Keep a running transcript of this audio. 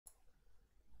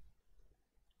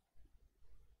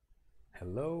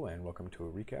Hello and welcome to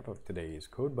a recap of today's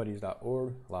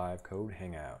CodeBuddies.org live code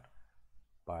hangout.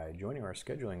 By joining our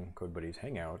scheduling CodeBuddies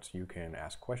hangouts, you can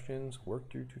ask questions,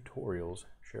 work through tutorials,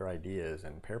 share ideas,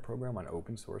 and pair program on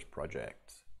open source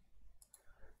projects.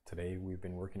 Today we've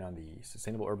been working on the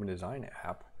Sustainable Urban Design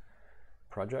app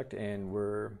project, and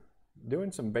we're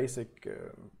doing some basic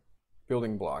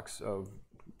building blocks of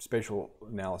spatial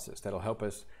analysis that'll help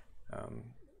us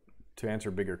to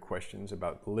answer bigger questions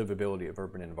about the livability of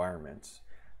urban environments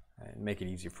and make it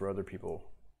easy for other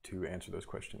people to answer those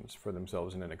questions for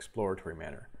themselves in an exploratory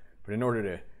manner. But in order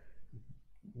to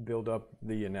build up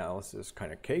the analysis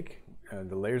kind of cake,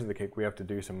 the layers of the cake, we have to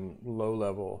do some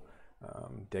low-level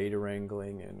data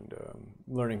wrangling and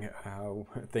learning how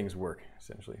things work,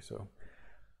 essentially. So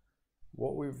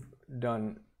what we've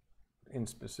done in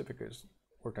specific is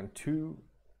worked on two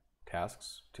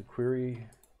tasks to query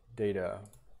data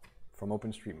from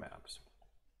OpenStreetMaps.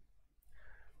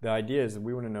 The idea is that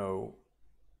we want to know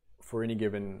for any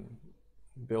given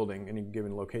building, any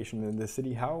given location in the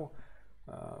city, how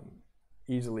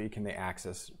easily can they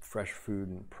access fresh food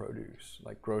and produce,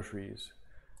 like groceries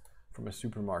from a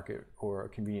supermarket or a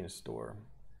convenience store.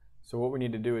 So what we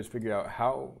need to do is figure out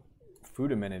how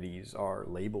food amenities are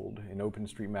labeled in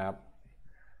OpenStreetMap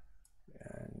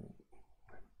and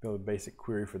build a basic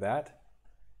query for that,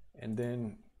 and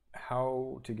then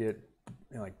how to get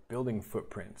like building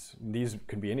footprints. These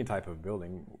could be any type of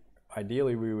building.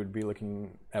 Ideally, we would be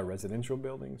looking at residential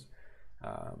buildings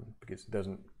because it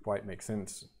doesn't quite make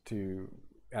sense to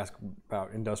ask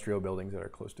about industrial buildings that are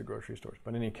close to grocery stores.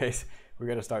 But in any case, we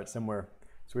got to start somewhere.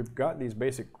 So we've got these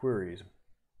basic queries,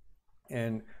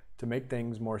 and to make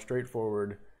things more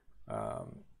straightforward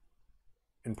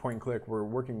in point and click, we're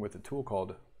working with a tool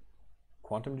called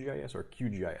QuantumGIS, or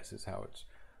QGIS is how it's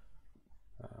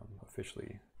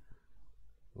officially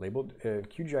labeled.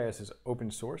 QGIS is open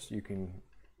source. You can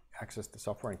access the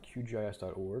software on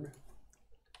qgis.org.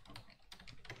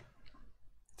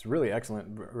 It's really excellent,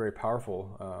 very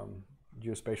powerful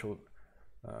geospatial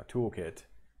toolkit.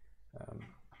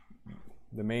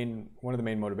 One of the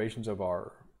main motivations of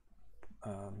our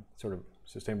sort of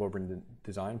sustainable urban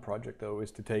design project, though,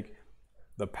 is to take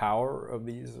the power of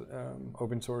these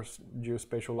open source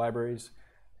geospatial libraries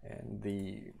and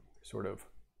the sort of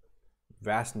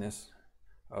vastness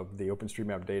of the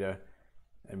OpenStreetMap data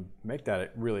and make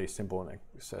that really simple and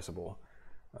accessible,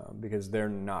 because they're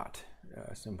not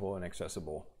simple and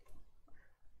accessible.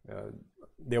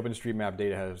 The OpenStreetMap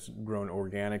data has grown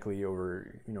organically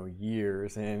over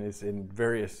years, and it's in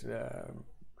various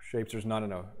shapes. There's not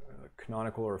a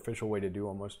canonical or official way to do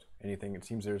almost anything. It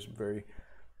seems they're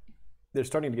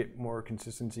starting to get more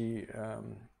consistency,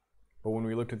 but when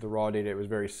we looked at the raw data, it was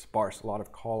very sparse, a lot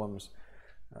of columns.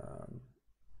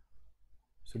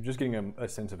 So just getting a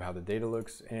sense of how the data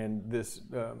looks, and this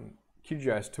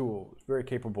QGIS tool is very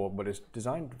capable, but it's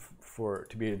designed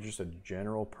to be just a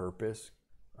general purpose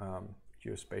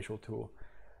geospatial tool.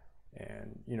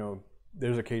 And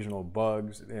there's occasional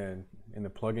bugs, and in the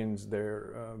plugins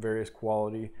they're various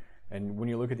quality. And when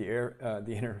you look at the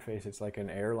interface, it's like an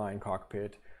airline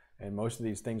cockpit. And most of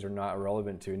these things are not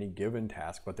relevant to any given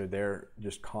task, but they're there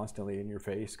just constantly in your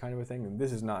face kind of a thing. And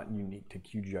this is not unique to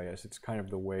QGIS. It's kind of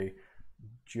the way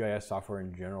GIS software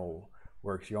in general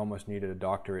works. You almost need a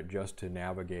doctorate just to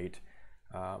navigate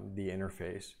the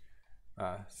interface.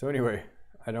 So anyway,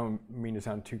 I don't mean to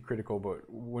sound too critical, but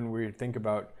when we think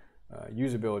about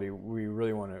usability, we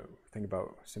really want to think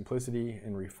about simplicity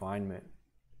and refinement.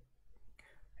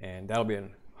 And that'll be a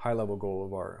high-level goal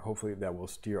of hopefully that will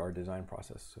steer our design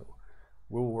process. So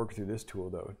we'll work through this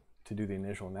tool, though, to do the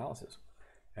initial analysis.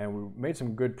 And we made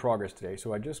some good progress today.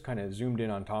 So I just kind of zoomed in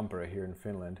on Tampere here in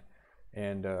Finland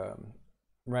and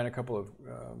ran a couple of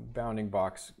bounding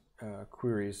box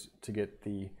queries to get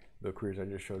the queries I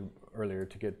just showed earlier,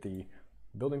 to get the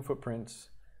building footprints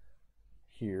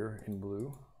here in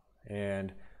blue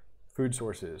and food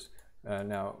sources.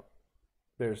 Now,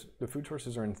 the food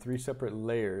sources are in 3 separate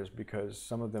layers because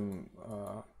some of them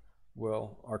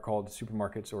are called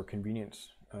supermarkets or convenience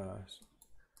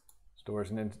stores,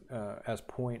 and then as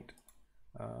point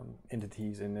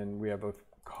entities, and then we have a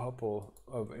couple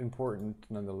of important,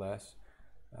 nonetheless,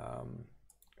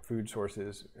 food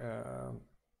sources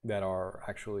that are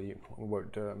actually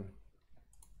what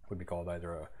would be called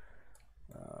either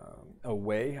a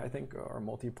way, I think, or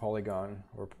multi-polygon,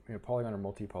 or polygon or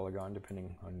multi-polygon,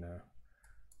 depending on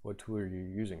what tool you're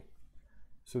using.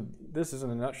 So this is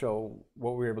in a nutshell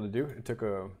what we were able to do. It took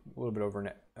a little bit over an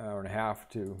hour and a half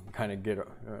to kind of get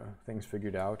things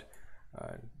figured out.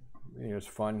 It's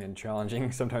fun and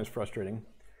challenging, sometimes frustrating.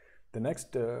 The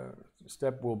next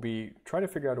step will be try to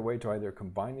figure out a way to either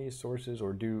combine these sources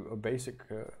or do a basic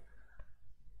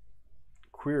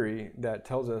query that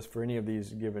tells us for any of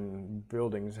these given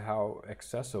buildings how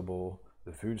accessible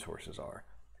the food sources are.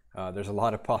 There's a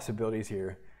lot of possibilities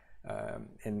here,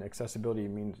 and accessibility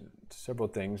means several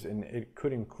things, and it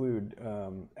could include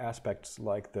aspects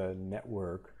like the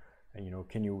network. And, you know,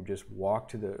 can you just walk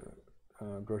to the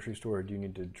grocery store, or do you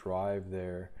need to drive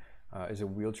there? Is a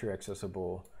wheelchair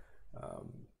accessible?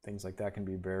 Things like that can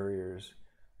be barriers.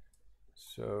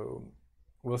 So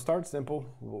we'll start simple,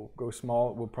 we'll go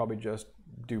small, we'll probably just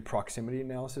do proximity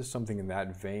analysis, something in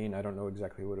that vein. I don't know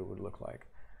exactly what it would look like,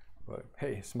 but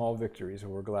hey, small victories,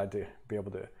 and we're glad to be able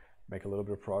to make a little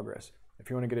bit of progress. If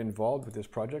you want to get involved with this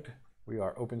project, we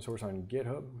are open source on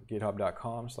GitHub,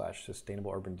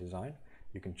 github.com/sustainableurbandesign.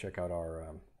 You can check out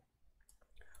our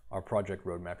project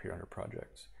roadmap here under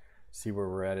projects, see where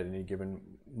we're at any given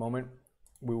moment.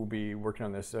 We will be working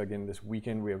on this again this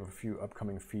weekend. We have a few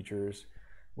upcoming features.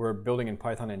 We're building in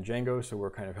Python and Django, so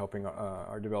we're kind of helping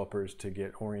our developers to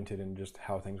get oriented in just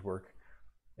how things work.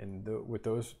 And with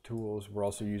those tools, we're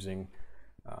also using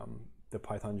the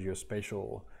Python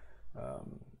geospatial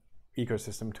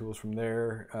ecosystem tools from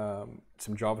there,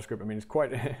 some JavaScript. I mean, it's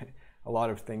quite a lot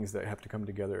of things that have to come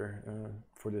together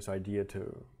for this idea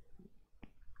to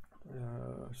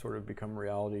sort of become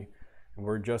reality. And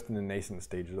we're just in the nascent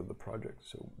stages of the project,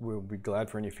 so we'll be glad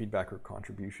for any feedback or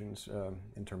contributions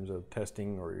in terms of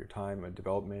testing or your time and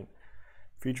development,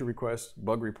 feature requests,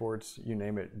 bug reports, you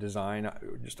name it, design,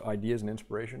 just ideas and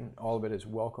inspiration. All of it is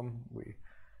welcome.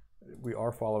 We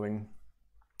are following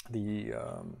the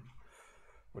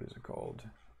what is it called?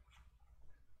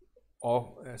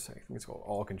 I think it's called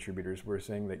all contributors. We're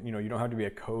saying that, you know, you don't have to be a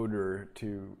coder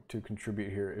to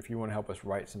contribute here. If you want to help us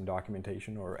write some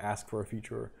documentation or ask for a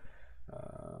feature,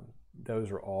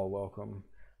 those are all welcome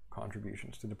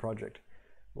contributions to the project.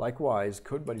 Likewise,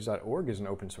 CodeBuddies.org is an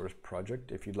open source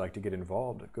project. If you'd like to get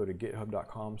involved, go to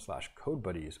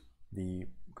github.com/CodeBuddies. The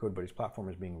CodeBuddies platform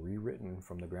is being rewritten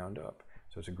from the ground up.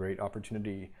 So it's a great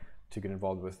opportunity to get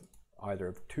involved with either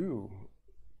of two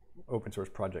open source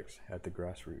projects at the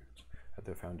grassroots, at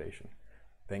the foundation.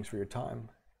 Thanks for your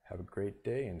time. Have a great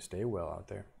day and stay well out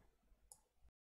there.